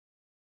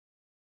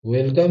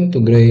Welcome to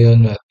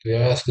GrayYeon. We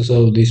are asked to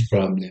solve this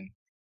problem.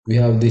 We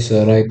have this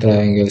right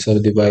triangle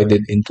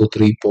subdivided into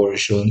three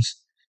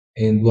portions,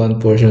 and one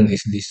portion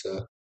is this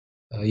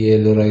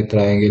yellow right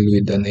triangle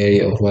with an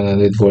area of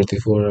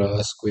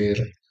 144 square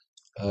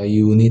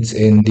units,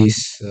 and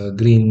this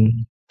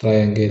green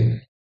triangle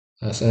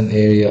has an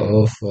area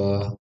of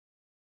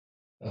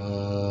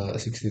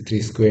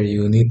 63 square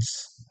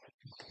units.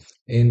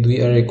 And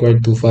we are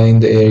required to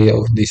find the area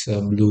of this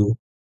blue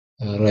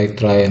right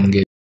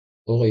triangle.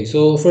 Okay,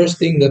 so first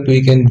thing that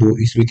we can do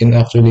is we can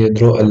actually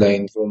draw a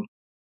line from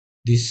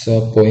this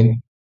point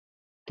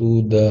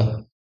to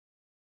the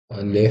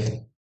left,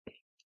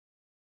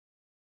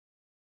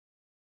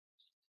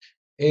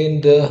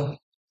 and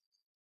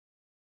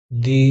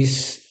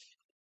this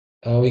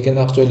we can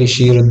actually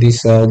shear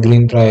this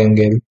green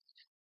triangle.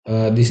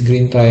 This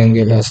green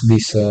triangle has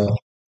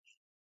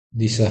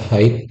this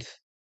height.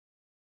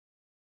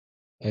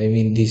 I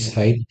mean this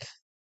height.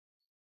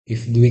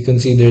 If we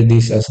consider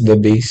this as the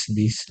base,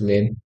 this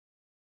length,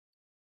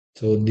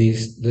 so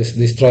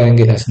this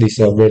triangle has this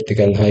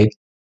vertical height.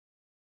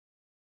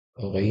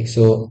 Okay,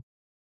 so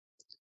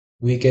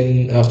we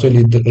can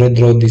actually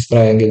redraw this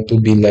triangle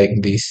to be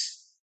like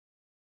this.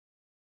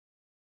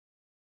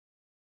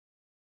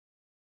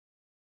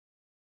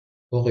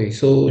 Okay,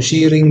 so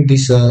shearing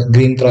this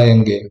green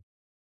triangle,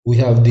 we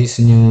have this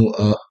new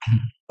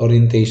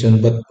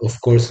orientation, but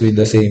of course with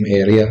the same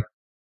area.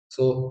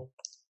 So,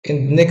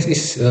 and next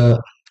is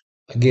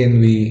again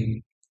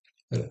we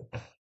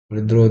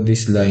redraw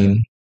this line,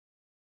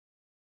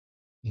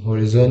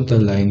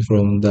 horizontal line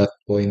from that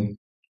point,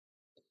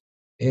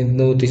 and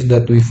notice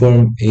that we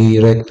form a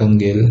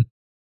rectangle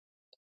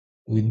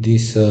with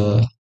this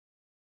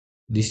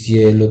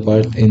yellow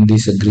part and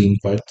this green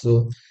part.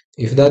 So,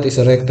 if that is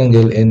a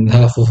rectangle and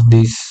half of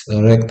this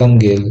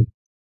rectangle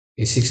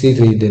is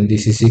 63, then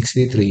this is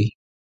 63,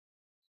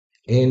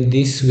 and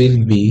this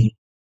will be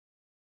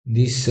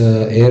this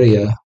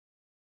area,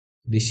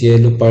 this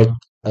yellow part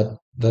at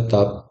the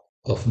top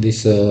of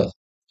this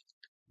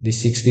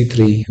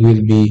 63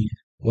 will be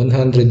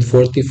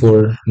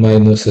 144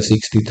 minus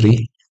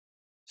 63.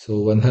 So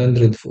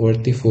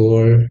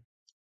 144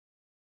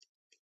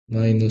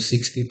 minus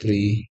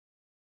 63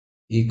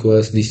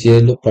 equals this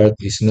yellow part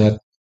is not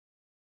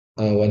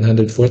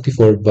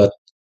 144 but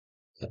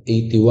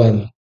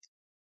 81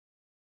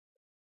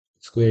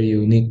 square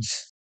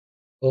units.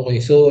 Okay,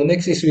 so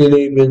next is we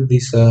label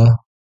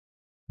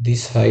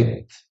this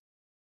height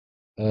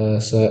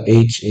as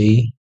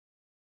HA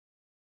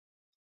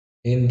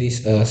and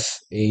this as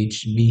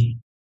HB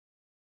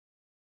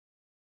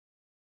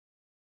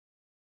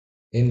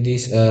and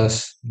this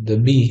as the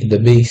B, the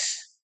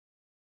base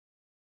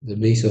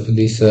of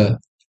this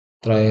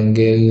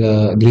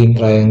triangle, green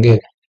triangle.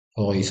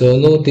 Okay, so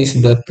notice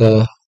that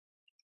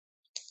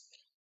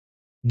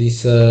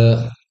this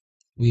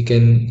we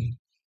can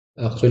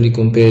actually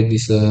compare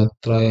this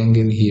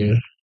triangle here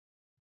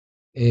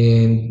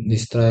and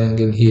this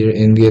triangle here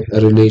and get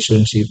a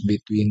relationship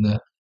between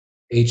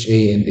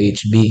HA and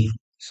HB.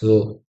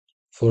 So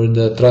for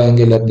the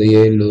triangle at the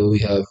yellow, we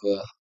have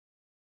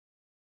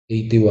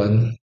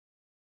 81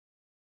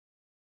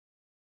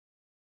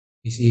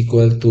 is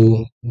equal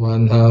to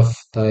 1 half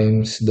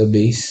times the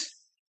base,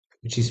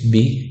 which is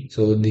B.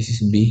 So this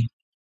is B.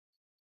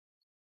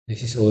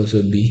 This is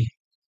also B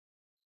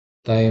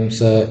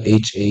times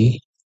HA,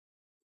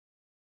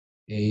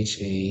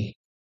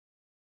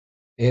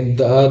 and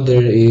the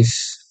other is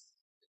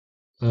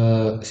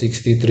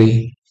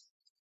 63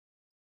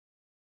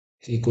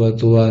 is equal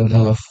to 1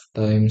 half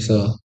times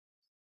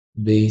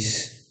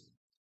base.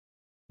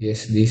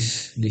 Yes,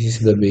 this is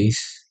the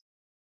base,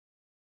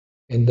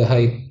 and the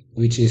height,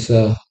 which is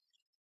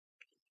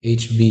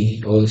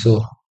HB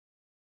also.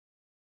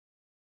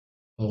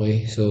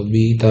 Okay, so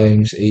B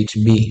times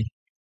HB.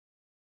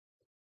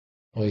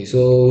 Okay,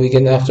 so we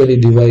can actually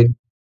divide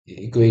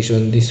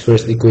this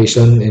first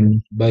equation,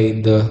 and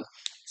by the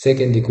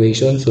second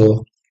equation.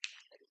 So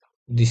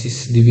this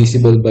is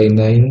divisible by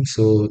 9.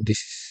 So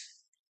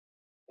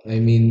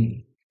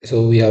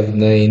so we have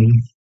 9,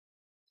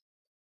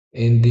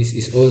 and this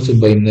is also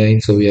by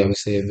 9. So we have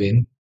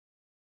 7,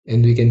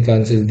 and we can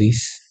cancel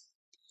this.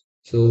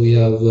 So we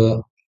have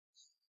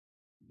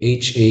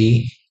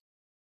HA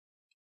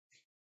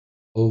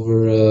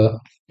over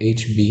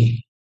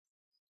HB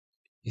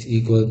is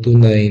equal to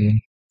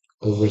 9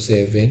 over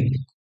 7,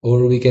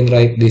 or we can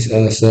write this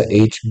as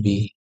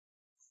HB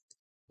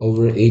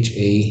over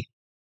HA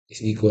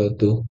is equal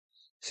to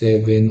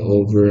 7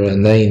 over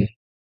 9.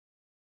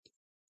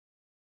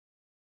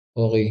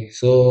 Okay,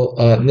 so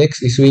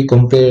next is we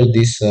compare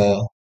this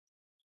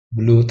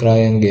blue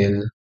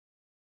triangle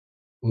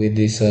with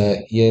this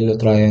yellow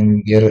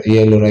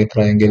right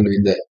triangle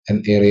with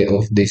an area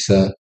of this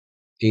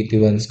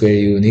 81 square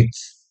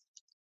units,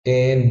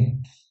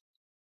 and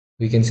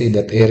we can say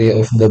that area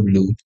of the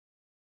blue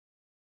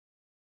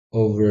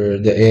over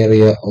the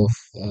area of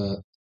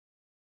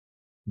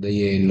the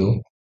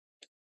yellow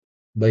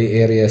by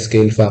area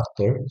scale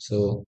factor.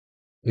 So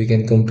we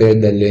can compare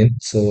the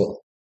length.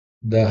 So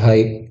the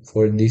height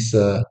for this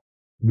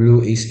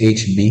blue is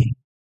HB,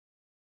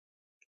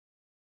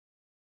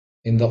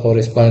 and the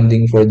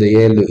corresponding for the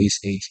yellow is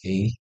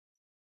HA,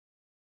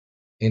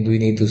 and we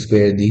need to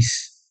square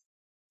this.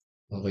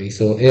 Okay,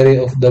 so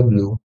area of the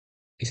blue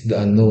is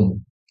the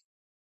unknown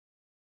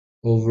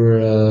over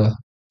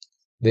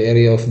the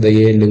area of the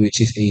yellow, which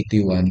is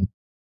 81,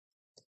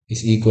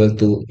 is equal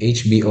to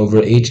HB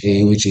over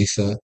HA, which is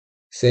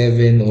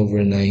 7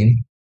 over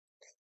 9,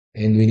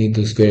 and we need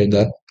to square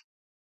that.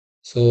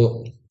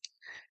 So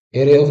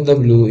area of the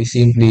blue is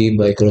simply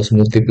by cross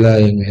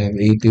multiplying. We have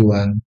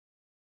 81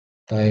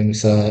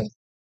 times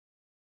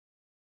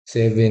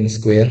 7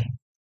 square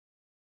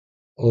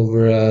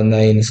over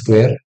 9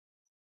 square.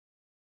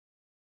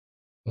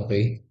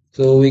 Okay,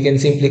 so we can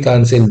simply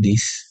cancel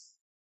this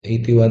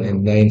 81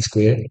 and 9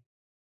 square.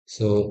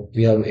 So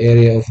we have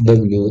area of the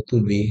blue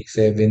to be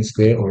 7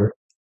 square or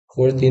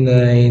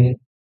 49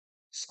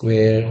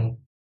 square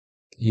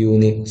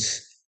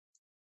units.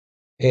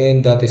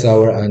 And that is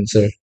our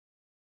answer.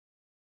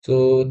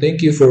 So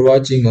thank you for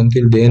watching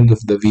until the end of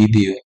the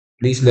video.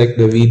 Please like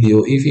the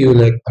video if you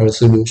like our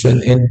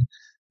solution, and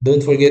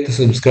don't forget to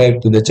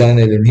subscribe to the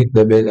channel and hit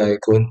the bell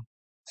icon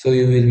so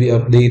you will be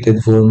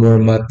updated for more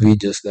math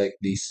videos like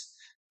this.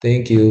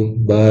 Thank you.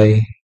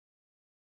 Bye.